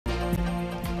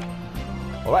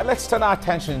All right, let's turn our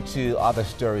attention to other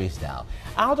stories now.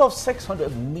 Out of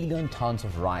 600 million tons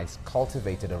of rice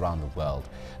cultivated around the world,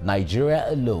 Nigeria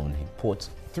alone imports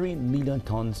 3 million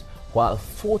tons, while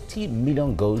 40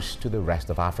 million goes to the rest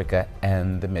of Africa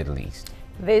and the Middle East.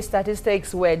 These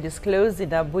statistics were disclosed in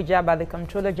Abuja by the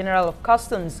Comptroller General of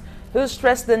Customs, who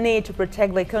stressed the need to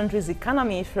protect the country's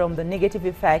economy from the negative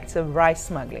effects of rice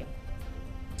smuggling.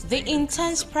 The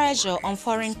intense pressure on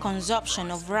foreign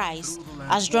consumption of rice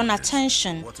has drawn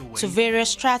attention to various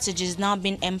strategies now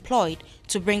being employed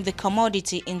to bring the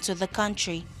commodity into the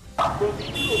country.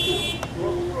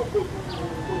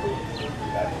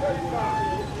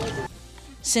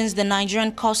 Since the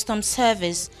Nigerian Customs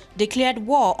Service declared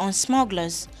war on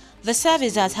smugglers, the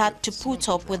service has had to put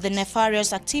up with the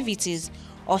nefarious activities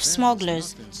of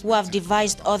smugglers who have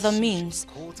devised other means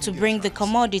to bring the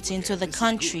commodity into the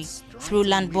country through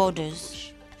land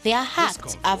borders. Their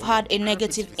acts have had a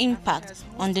negative impact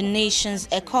on the nation's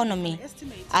economy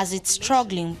as it's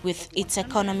struggling with its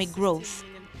economic growth.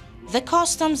 The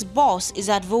customs boss is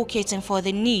advocating for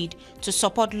the need to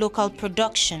support local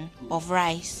production of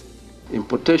rice.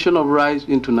 Importation of rice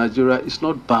into Nigeria is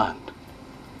not banned.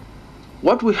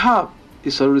 What we have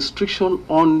is a restriction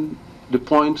on the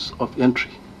points of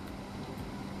entry.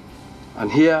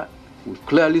 And here we've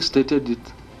clearly stated it,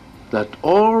 that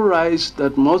all rice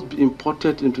that must be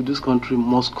imported into this country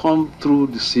must come through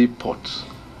the seaports.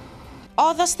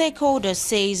 Other stakeholders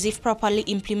say if properly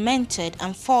implemented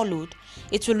and followed,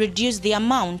 it will reduce the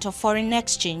amount of foreign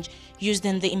exchange used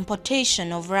in the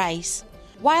importation of rice.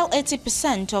 While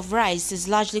 80% of rice is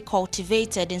largely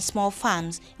cultivated in small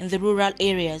farms in the rural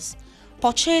areas,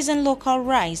 purchasing local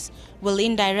rice will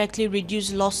indirectly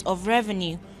reduce loss of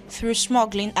revenue through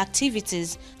smuggling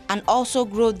activities and also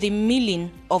grow the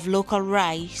milling of local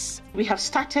rice. We have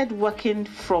started working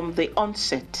from the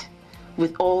onset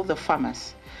with all the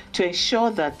farmers to ensure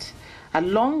that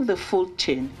along the food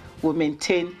chain we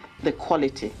maintain the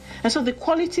quality. And so the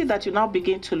quality that you now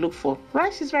begin to look for,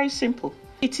 rice is very simple.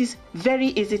 It is very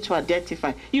easy to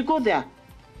identify. You go there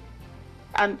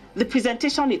and the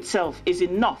presentation itself is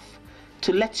enough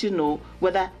to let you know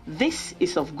whether this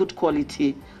is of good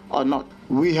quality or not.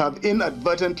 We have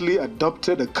inadvertently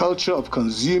adopted a culture of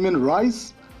consuming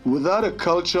rice without a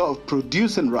culture of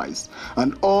producing rice.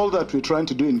 And all that we're trying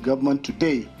to do in government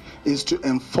today is to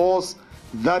enforce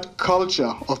that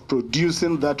culture of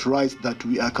producing that rice that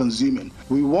we are consuming.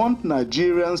 We want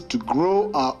Nigerians to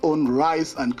grow our own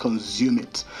rice and consume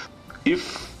it.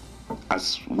 If,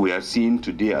 as we are seeing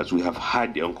today, as we have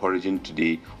had the encouraging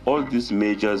today, all these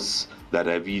measures that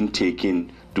have been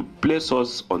taken to place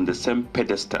us on the same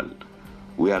pedestal,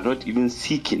 we are not even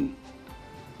seeking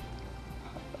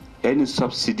any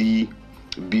subsidy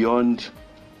beyond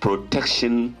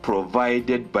protection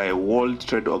provided by World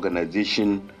Trade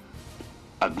Organization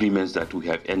agreements that we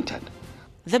have entered.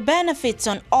 The benefits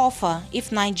on offer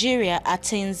if Nigeria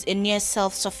attains a near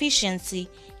self-sufficiency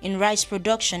in rice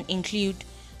production include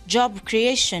job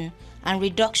creation and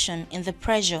reduction in the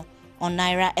pressure on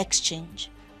Naira exchange.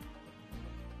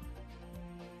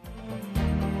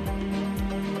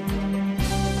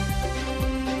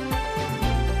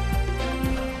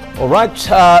 All right,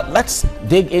 let's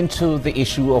dig into the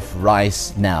issue of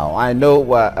rice now. I know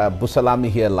Busalami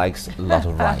here likes a lot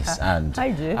of rice, and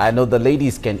I do. I know the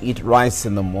ladies can eat rice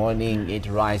in the morning, eat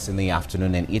rice in the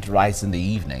afternoon, and eat rice in the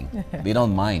evening. They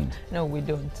don't mind. No, we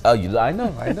don't. Oh, I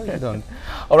know you don't.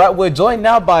 All right, we're joined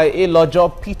now by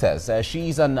Ilojo Peters.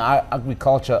 She's an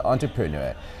agriculture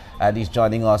entrepreneur, and is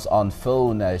joining us on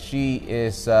phone. She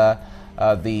is the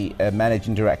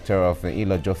managing director of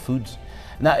Ilojo Foods.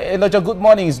 Now, Ilojo, good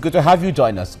morning. It's good to have you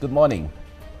join us. Good morning.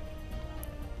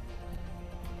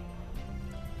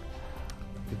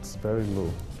 It's very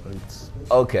low.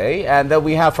 Okay, and then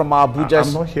we have from Abuja.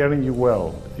 I'm not hearing you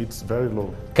well. It's very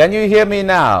low. Can you hear me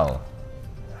now?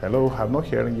 Hello, I'm not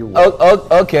hearing you well.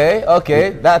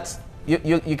 Okay. That's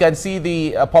you can see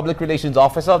the public relations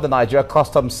officer of the Nigeria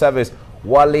Customs Service,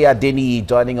 Wale Adeni,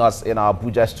 joining us in our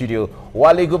Abuja studio.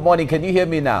 Wale, good morning. Can you hear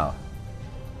me now?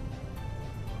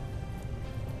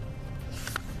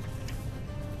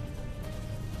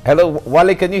 Hello,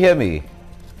 Wale, can you hear me?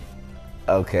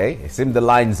 Okay, it seems the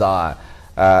lines are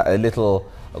a little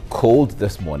cold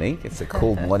this morning. It's a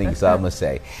cold morning, so I must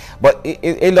say. But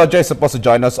Ilojo is supposed to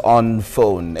join us on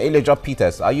phone. Ilojo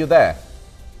Peters, are you there?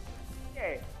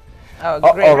 Yeah.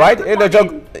 Oh, great. All right,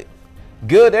 Ilojo.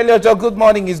 Good, Ilojo, good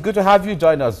morning. It's good to have you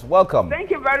join us. Welcome.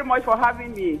 Thank you very much for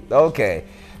having me. Okay.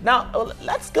 Now,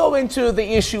 let's go into the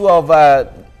issue of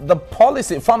the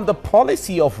policy, from the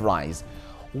policy of rice.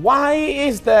 Why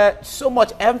is there so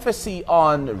much emphasis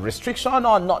on restriction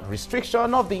or not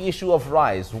restriction of the issue of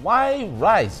rice? Why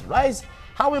rice? Rice,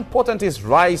 how important is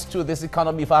rice to this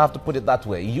economy, if I have to put it that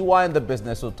way? You are in the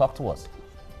business, so talk to us.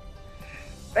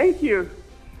 Thank you.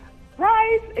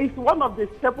 Rice is one of the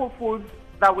staple foods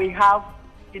that we have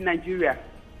in Nigeria.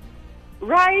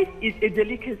 Rice is a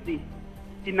delicacy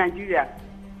in Nigeria.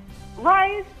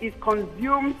 Rice is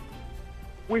consumed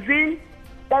within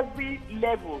every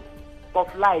level of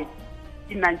life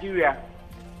in Nigeria.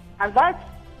 And that,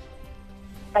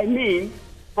 I mean,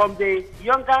 from the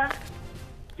younger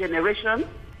generation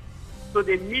to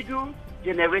the middle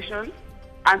generation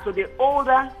and to the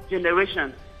older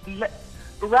generation,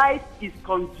 rice is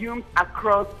consumed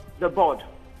across the board.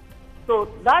 So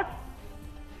that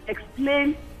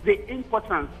explains the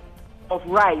importance of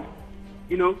rice,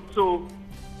 to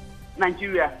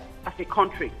Nigeria as a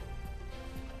country.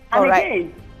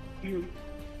 And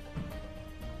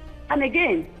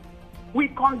again, we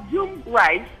consume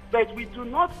rice, but we do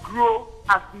not grow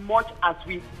as much as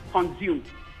we consume.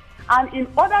 And in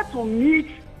order to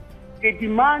meet the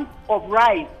demand of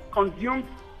rice consumed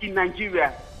in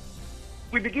Nigeria,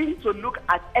 we begin to look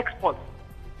at at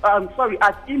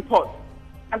imports.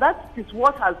 And that is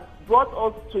what has brought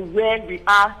us to where we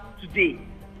are today.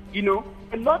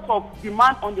 A lot of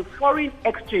demand on the foreign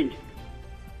exchange,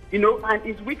 and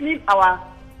it's weakening our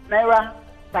naira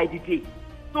by the day.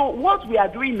 So what we are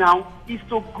doing now is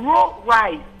to grow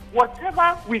rice.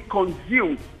 Whatever we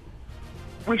consume,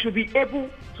 we should be able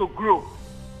to grow.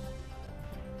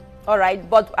 All right,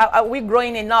 but are we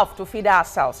growing enough to feed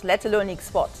ourselves, let alone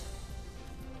export?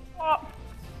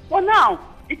 For now,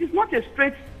 it is not a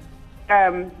straight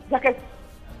jacket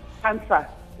answer.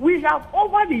 We have,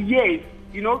 over the years,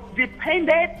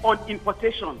 depended on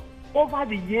importation. Over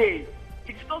the years,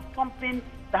 it's not something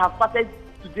that has started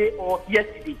today or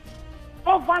yesterday.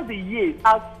 Over the years,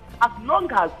 as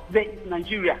long as there is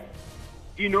Nigeria,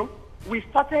 we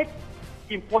started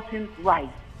importing rice.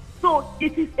 So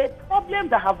it is a problem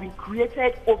that has been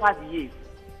created over the years,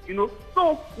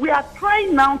 So we are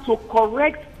trying now to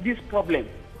correct this problem,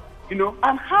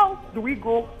 And how do we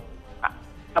go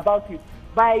about it?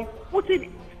 By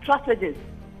putting strategies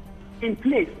in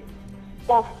place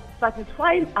of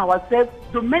satisfying ourselves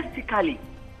domestically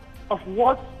of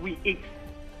what we eat.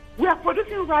 We are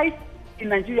producing rice in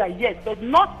Nigeria, yes, but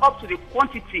not up to the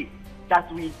quantity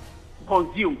that we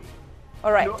consume.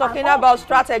 All right, talking about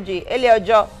strategy,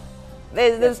 Eliojo,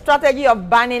 the strategy of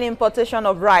banning importation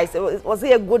of rice, was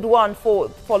it a good one for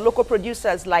local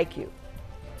producers like you?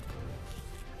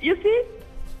 You see,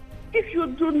 if you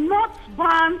do not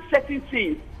ban certain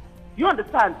things, you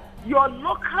understand, your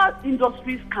local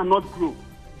industries cannot grow.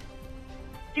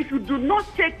 If you do not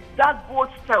take that bold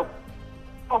step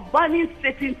of banning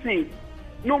certain things,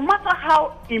 no matter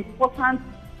how important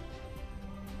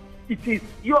it is,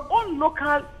 your own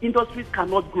local industries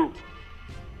cannot grow.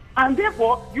 And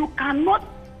therefore, you cannot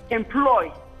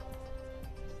employ.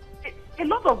 A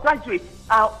lot of graduates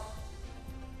are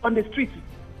on the streets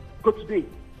today.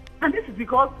 And this is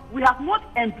because we have not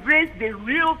embraced the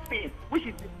real thing, which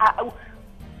is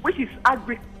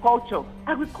agriculture.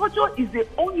 Agriculture is the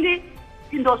only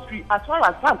industry, as far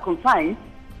as I'm concerned,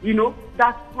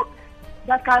 that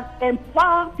can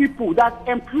empower people, that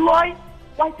employ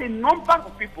quite a number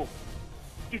of people.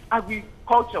 It's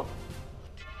agriculture.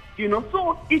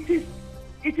 So it is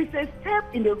a step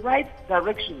in the right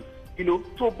direction,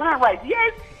 to ban rice.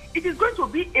 Yes, it is going to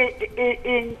be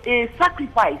a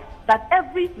sacrifice that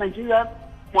every Nigerian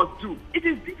must do. It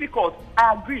is difficult,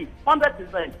 I agree,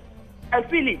 100%. I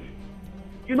feel it.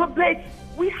 But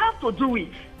we have to do it.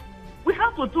 We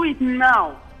have to do it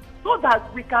now so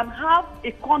that we can have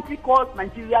a country called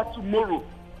Nigeria tomorrow.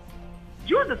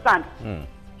 Do you understand?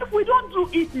 If we don't do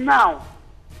it now,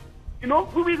 we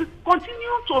will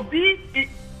continue to be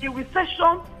in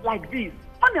recession like this.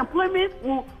 Unemployment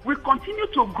will continue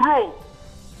to grow.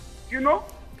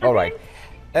 All right.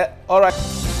 All right.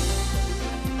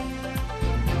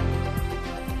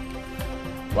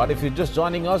 Right, if you're just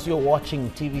joining us, you're watching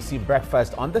TVC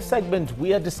Breakfast. On this segment,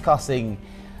 we are discussing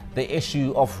the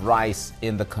issue of rice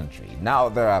in the country. Now,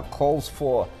 there are calls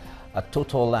for a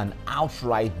total and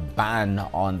outright ban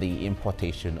on the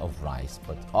importation of rice.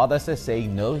 But others are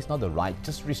saying, no, it's not the right.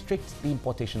 Just restrict the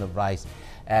importation of rice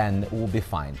and we'll be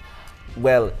fine.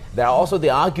 Well, there are also the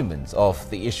arguments of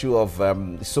the issue of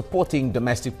supporting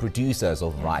domestic producers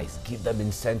of rice. Give them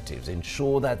incentives,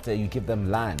 ensure that you give them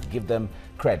land, give them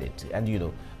credit,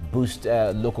 and, boost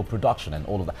local production and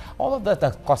all of that. All of that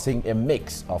are causing a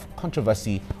mix of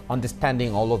controversy,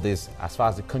 understanding all of this as far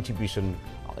as the contribution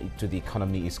to the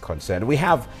economy is concerned. We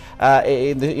have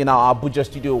in our Abuja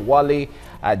studio Wale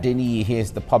Adeniyi. He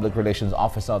is the Public Relations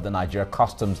Officer of the Nigeria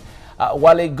Customs.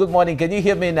 Wale, good morning. Can you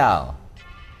hear me now?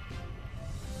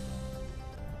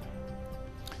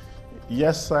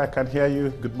 Yes, I can hear you.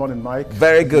 Good morning, Mike.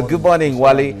 Very good. Good morning,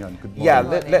 Wale.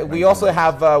 Yeah, we also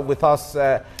have with us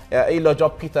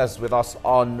Ilojo Peters with us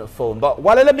on phone. But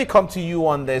Wale, let me come to you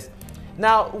on this.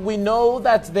 Now, we know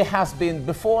that there has been,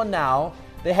 before now,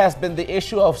 there has been the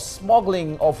issue of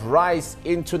smuggling of rice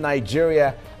into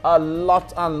Nigeria. A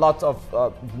lot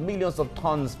of millions of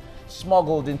tons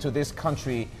smuggled into this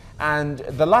country. And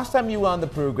the last time you were on the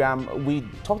program, we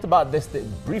talked about this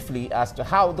briefly as to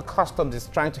how the customs is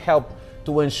trying to help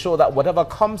to ensure that whatever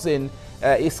comes in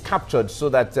is captured so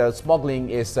that smuggling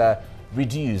is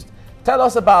reduced. Tell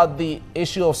us about the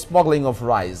issue of smuggling of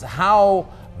rice. How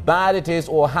bad it is,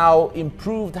 or how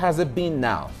improved has it been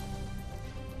now?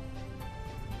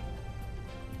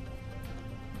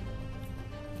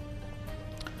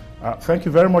 Thank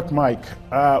you very much, Mike.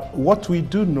 What we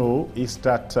do know is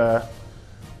that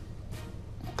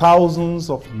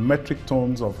thousands of metric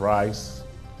tons of rice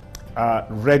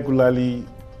regularly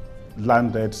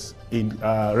land in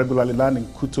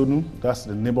Cotonou, that's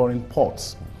the neighboring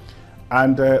ports.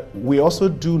 And we also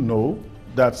do know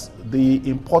that the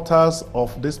importers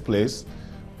of this place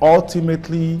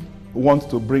ultimately want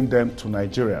to bring them to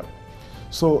Nigeria.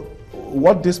 So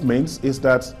what this means is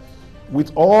that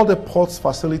with all the ports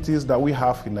facilities that we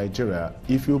have in Nigeria,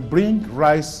 if you bring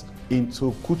rice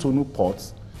into Cotonou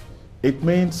ports, it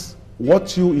means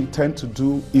what you intend to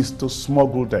do is to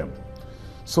smuggle them.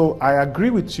 So I agree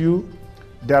with you,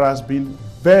 there has been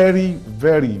very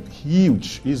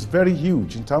huge, it's very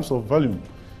huge in terms of volume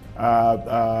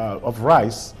of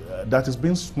rice that is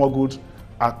being smuggled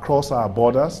across our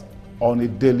borders on a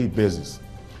daily basis.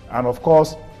 And of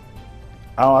course,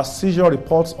 our seizure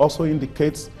reports also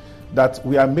indicates that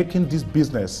we are making this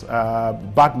business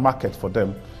bad market for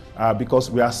them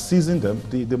because we are seizing them.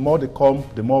 The more they come,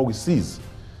 the more we seize.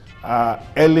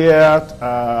 Earlier,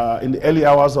 in the early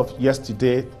hours of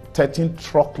yesterday, 13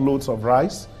 truckloads of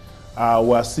rice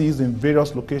were seized in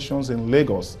various locations in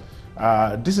Lagos.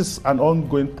 This is an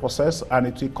ongoing process, and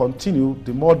it will continue.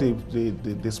 The more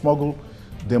they smuggle,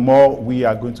 the more we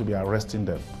are going to be arresting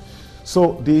them.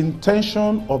 So the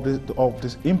intention of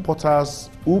the importers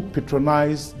who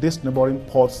patronize these neighboring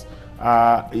ports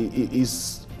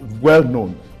is well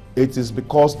known. It is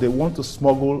because they want to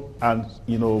smuggle and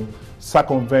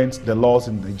circumvent the laws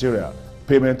in Nigeria,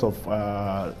 payment of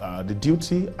the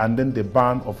duty, and then the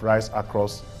ban of rice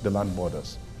across the land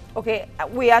borders. Okay,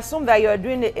 we assume that you're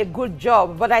doing a good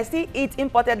job, but I still eat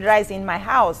imported rice in my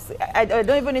house. I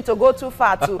don't even need to go too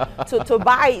far to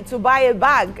buy a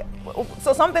bag.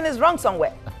 So something is wrong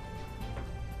somewhere.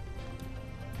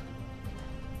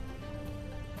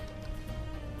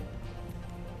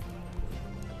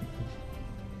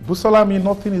 Busalami,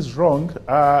 nothing is wrong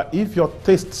if your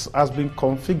taste has been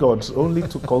configured only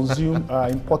to consume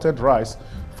imported rice.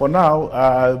 For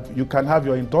now, you can have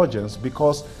your indulgence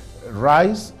because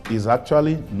rice is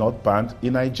actually not banned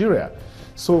in Nigeria.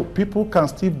 So people can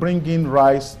still bring in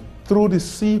rice through the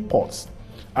seaports.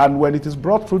 And when it is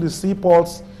brought through the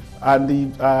seaports and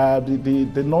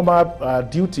the normal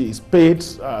duty is paid,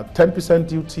 10%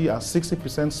 duty and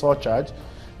 60% surcharge,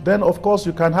 then of course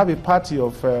you can have a party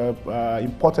of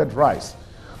imported rice.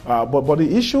 But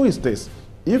the issue is this: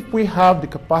 if we have the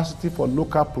capacity for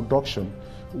local production,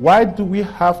 why do we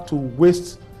have to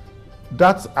waste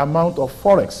that amount of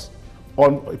forex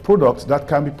on products that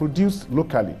can be produced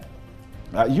locally?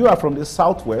 You are from the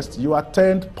Southwest, you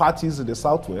attend parties in the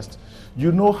Southwest,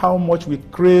 you know how much we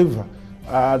crave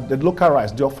the local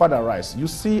rice, the Ofada rice. You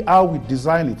see how we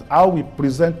design it, how we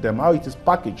present them, how it is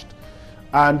packaged.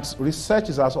 And research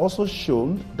has also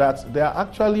shown that they are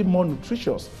actually more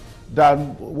nutritious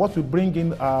than what we bring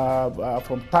in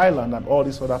from Thailand and all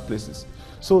these other places.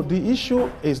 So the issue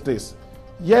is this: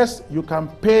 yes, you can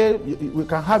pay, you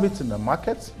can have it in the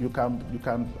market, you can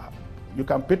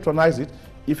patronize it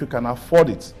if you can afford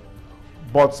it.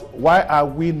 But why are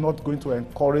we not going to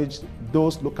encourage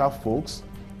those local folks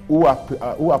who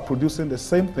are producing the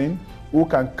same thing, who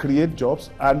can create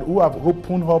jobs, and who have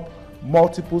opened up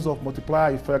multiples of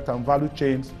multiplier effect and value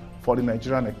chains for the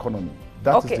Nigerian economy?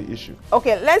 That is the issue.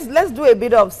 Okay, let's do a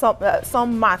bit of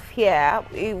some math here.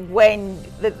 When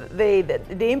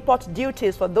the import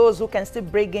duties for those who can still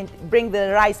bring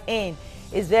the rice in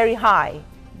is very high,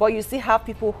 but you still have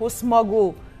people who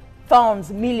smuggle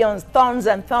tons, millions, tons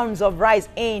and tons of rice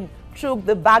in through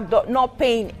the back door, not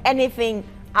paying anything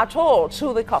at all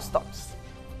to the customs.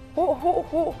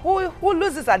 Who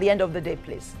loses at the end of the day,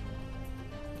 please?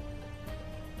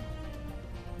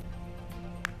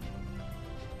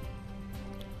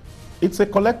 It's a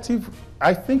collective,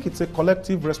 I think it's a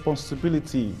collective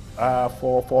responsibility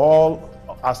for all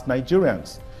as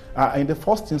Nigerians. In the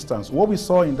first instance, what we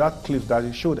saw in that clip that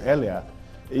you showed earlier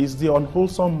is the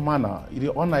unwholesome manner,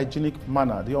 the unhygienic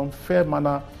manner, the unfair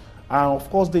manner, and of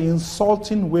course the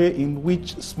insulting way in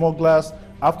which smugglers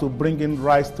have to bring in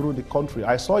rice through the country.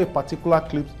 I saw a particular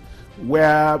clip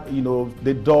where, you know,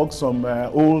 they dug some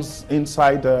holes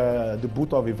inside the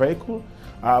boot of a vehicle.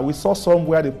 We saw some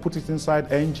where they put it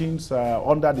inside engines,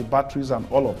 under the batteries and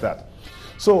all of that.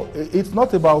 So it's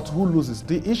not about who loses.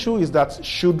 The issue is that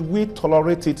should we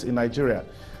tolerate it in Nigeria?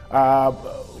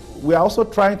 We are also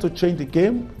trying to change the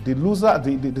game.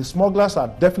 The smugglers are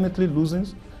definitely losing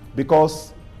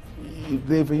because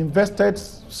they've invested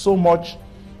so much,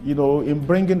 you know, in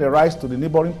bringing the rice to the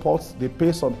neighboring ports. They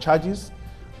pay some charges,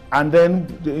 and then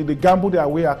they gamble their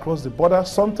way across the border.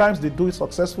 Sometimes they do it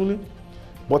successfully,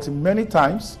 but many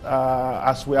times,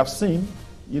 as we have seen,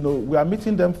 you know, we are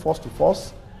meeting them force to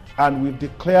force, and we've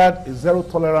declared a zero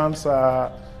tolerance,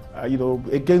 you know,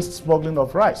 against smuggling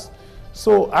of rice.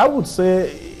 So I would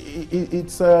say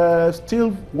it's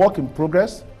still work in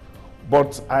progress,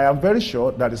 but I am very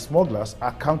sure that the smugglers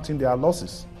are counting their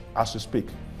losses as we speak.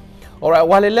 All right,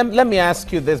 Wale, let me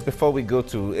ask you this before we go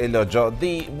to Ilojo.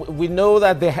 We know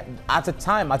that at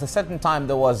a certain time,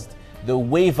 there was the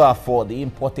waiver for the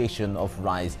importation of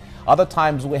rice. Other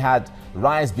times we had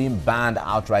rice being banned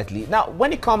outrightly. Now,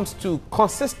 when it comes to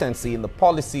consistency in the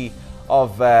policy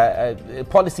of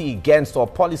policy against or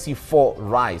policy for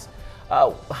rice,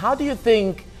 how do you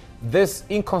think this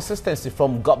inconsistency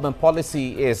from government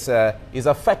policy is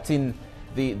affecting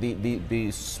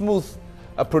the smooth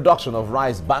production of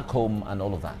rice back home and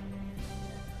all of that?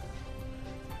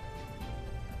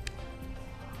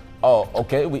 Oh,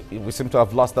 okay. We seem to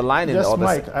have lost the line. Yes,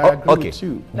 Mike, I agree with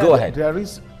you. Go ahead.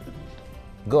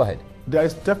 Go ahead. There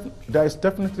is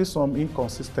definitely some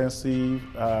inconsistency.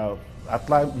 At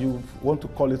times, you want to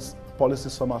call it policy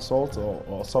somersault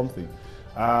or something.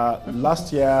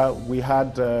 Last year we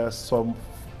had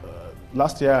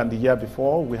last year and the year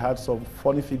before we had some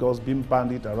funny figures being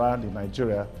bandied around in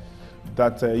Nigeria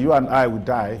that you and I would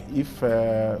die if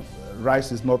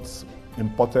rice is not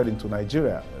imported into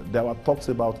Nigeria. There were talks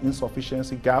about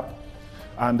insufficiency gap,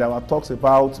 and there were talks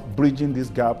about bridging these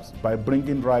gaps by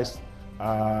bringing rice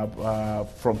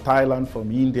from Thailand,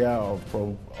 from India, or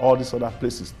from all these other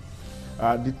places.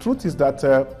 The truth is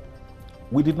that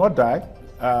we did not die.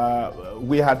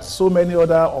 We had so many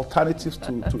other alternatives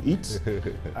to eat.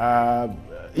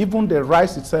 Even the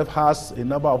rice itself has a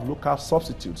number of local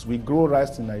substitutes. We grow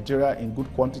rice in Nigeria in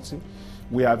good quantity.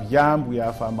 We have yam, we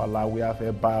have amala, we have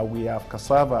eba, we have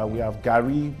cassava, we have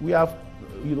gari, we have,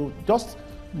 you know, just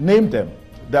name them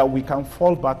that we can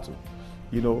fall back to,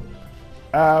 you know.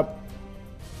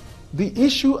 The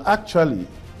issue actually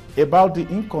about the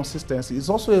inconsistency is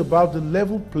also about the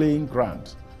level playing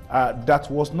ground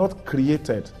that was not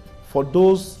created for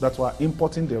those that were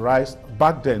importing the rice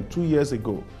back then, 2 years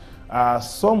ago.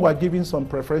 Some were given some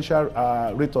preferential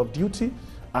rate of duty,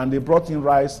 and they brought in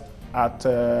rice at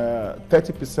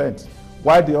 30%,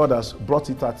 while the others brought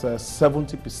it at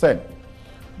 70%.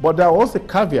 But there was a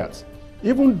caveat.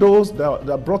 Even those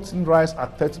that brought in rice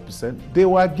at 30%, they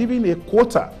were given a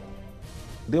quota.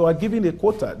 They were given a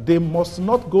quota. They must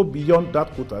not go beyond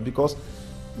that quota because,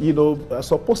 you know,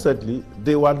 supposedly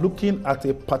they were looking at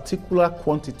a particular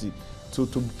quantity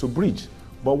to bridge.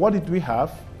 But what did we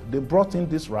have? They brought in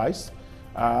this rice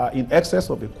in excess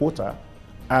of a quota,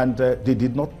 and they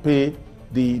did not pay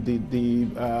the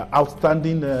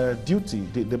outstanding duty,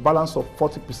 the balance of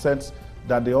 40%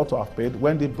 that they ought to have paid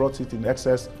when they brought it in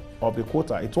excess of the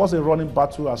quota. It was a running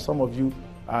battle, as some of you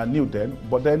knew then,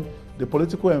 but then the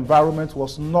political environment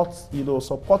was not, you know,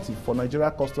 supportive for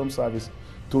Nigeria Customs Service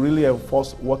to really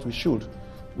enforce what we should.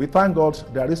 We thank God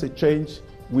there is a change.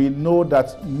 We know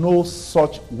that no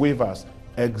such waivers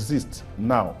exist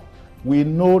now. We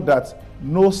know that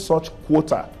no such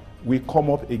quota will come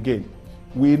up again.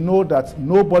 We know that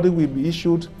nobody will be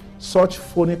issued such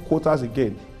phony quotas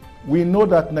again. We know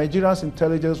that Nigerian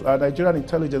intelligence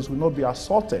will not be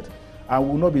assaulted and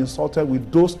will not be insulted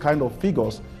with those kind of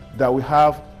figures that we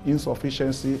have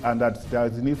insufficiency and that there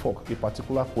is a need for a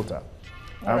particular quota.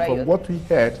 And from what we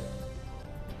heard,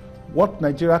 what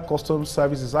Nigeria Customs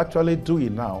Service is actually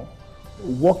doing now,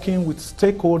 working with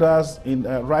stakeholders in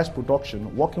rice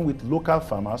production, working with local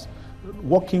farmers,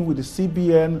 working with the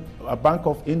CBN, a Bank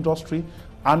of Industry,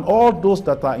 and all those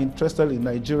that are interested in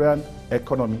Nigerian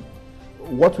economy.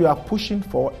 What we are pushing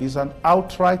for is an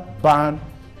outright ban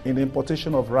in the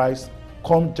importation of rice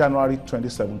come January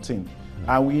 2017.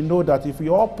 And we know that if we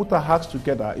all put our hearts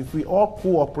together, if we all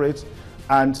cooperate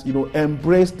and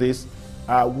embrace this,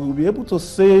 we'll be able to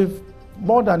save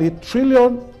more than $1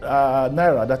 trillion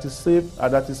naira that is saved,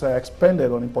 that is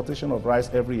expended on importation of rice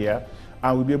every year,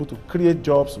 and we'll be able to create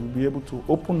jobs. We'll be able to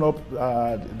open up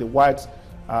the wide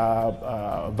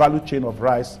value chain of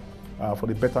rice for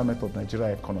the betterment of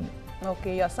Nigeria economy.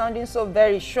 Okay, you're sounding so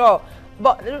very sure.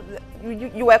 But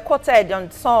you were quoted on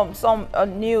some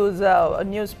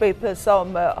newspapers,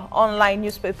 some online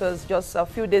newspapers just a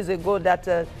few days ago that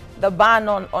the ban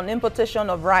on importation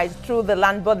of rice through the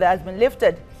land border has been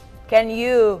lifted. Can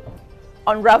you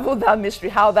unravel that mystery,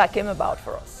 how that came about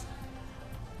for us?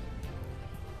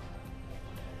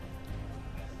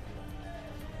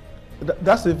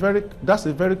 That's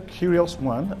a very curious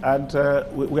one, and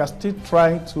we are still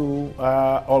trying to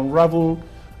unravel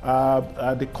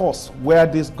the cause where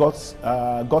this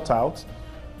got out.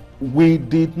 We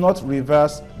did not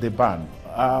reverse the ban.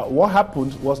 What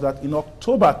happened was that in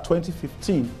October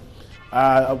 2015,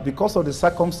 because of the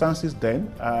circumstances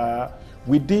then,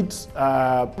 we did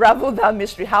unravel that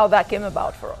mystery, how that came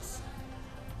about for us.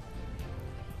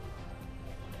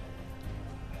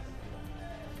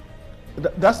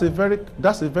 That's a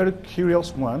very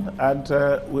curious one, and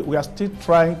we are still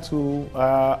trying to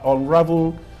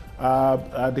unravel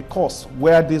the cause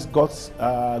where this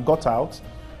got out.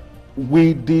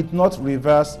 We did not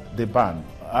reverse the ban.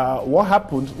 What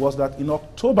happened was that in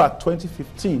October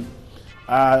 2015,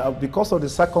 because of the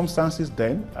circumstances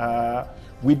then,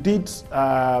 we did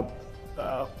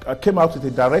came out with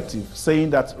a directive saying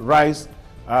that rice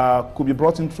could be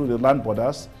brought in through the land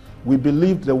borders. We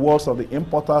believed the words of the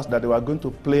importers that they were going to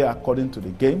play according to the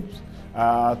games.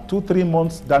 2-3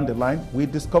 months down the line, we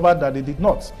discovered that they did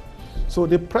not. So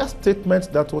the press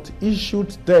statement that was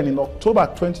issued then in October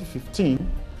 2015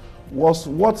 was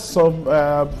what some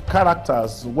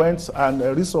characters went and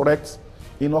resurrect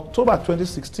in October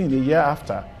 2016, a year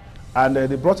after, and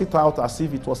they brought it out as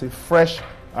if it was a fresh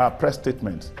press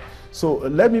statement. So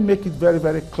let me make it very,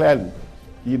 very clearly.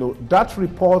 That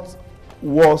report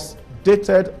was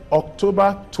dated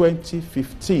October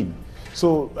 2015.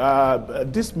 So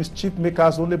these mischief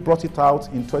makers only brought it out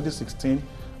in 2016,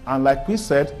 and like we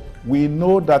said, we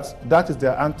know that is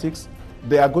their antics.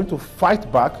 They are going to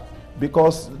fight back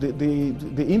because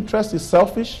the interest is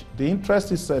selfish, the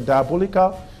interest is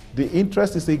diabolical, the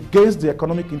interest is against the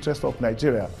economic interest of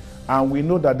Nigeria, and we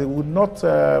know that they would not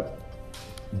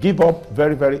give up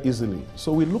very, very easily.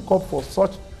 So we look up for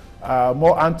such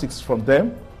more antics from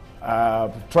them,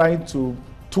 trying to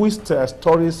twist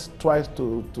stories, tries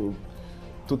to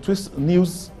twist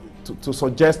news to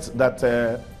suggest that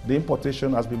the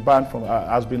importation has been banned from,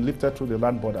 has been lifted through the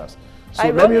land borders. So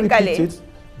let me repeat it: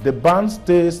 the ban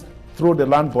stays through the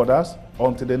land borders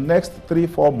until the next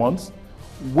 3-4 months,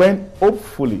 when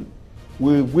hopefully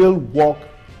we will walk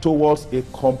towards a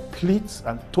complete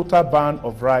and total ban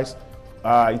of rice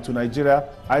into Nigeria,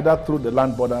 either through the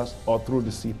land borders or through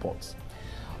the seaports.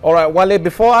 All right, Wale,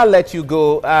 before I let you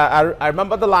go, I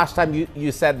remember the last time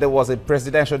you said there was a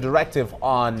presidential directive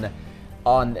on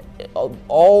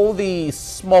all the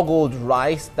smuggled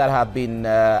rice that have been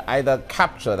either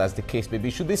captured, as the case may be,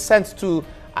 should be sent to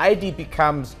IDP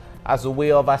camps as a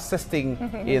way of assisting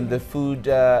in the food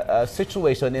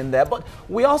situation in there. But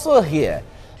we also hear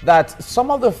that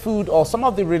some of the food or some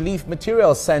of the relief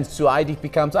materials sent to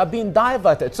IDP camps are being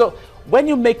diverted. So when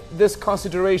you make this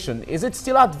consideration, is it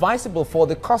still advisable for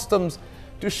the customs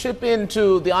to ship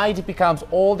into the IDP camps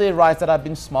all the rice that have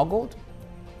been smuggled?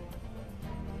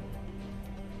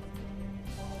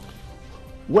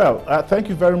 Well, thank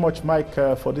you very much, Mike,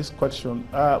 for this question.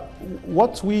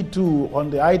 What we do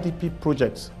on the IDP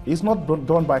project is not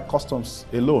done by customs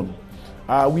alone.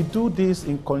 We do this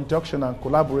in conjunction and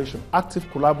collaboration, active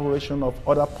collaboration of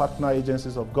other partner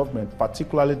agencies of government,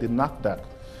 particularly the NAFDAC.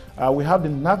 We have the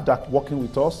NAFDAC working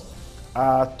with us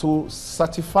to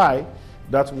certify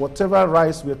that whatever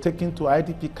rice we are taking to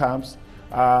IDP camps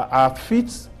are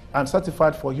fit and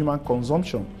certified for human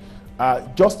consumption.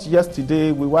 Just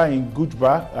yesterday, we were in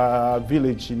Gujba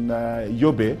village in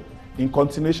Yobe in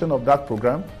continuation of that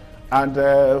program, and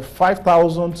over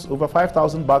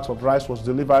 5,000 bags of rice was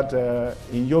delivered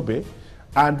in Yobe,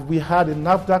 and we had a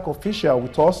NAFDAC official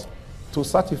with us to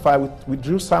certify. We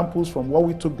drew samples from what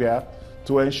we took there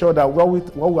to ensure that what we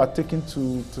are taking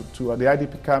to the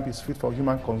IDP camp is fit for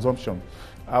human consumption.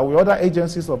 With other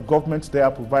agencies of government, they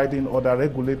are providing other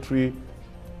regulatory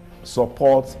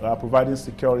support, providing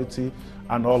security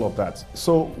and all of that.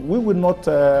 So we will not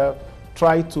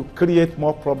try to create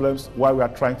more problems while we are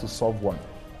trying to solve one.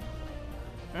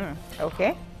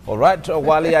 Okay. All right,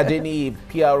 Wale Adeni,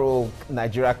 PRO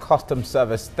Nigeria Customs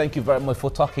Service, thank you very much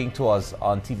for talking to us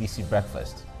on TVC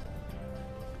Breakfast.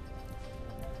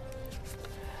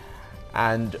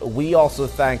 And we also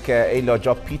thank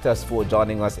Elojo Peters for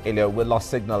joining us earlier. We lost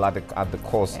signal at the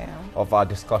course of our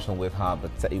discussion with her,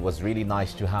 but it was really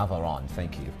nice to have her on.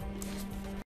 Thank you.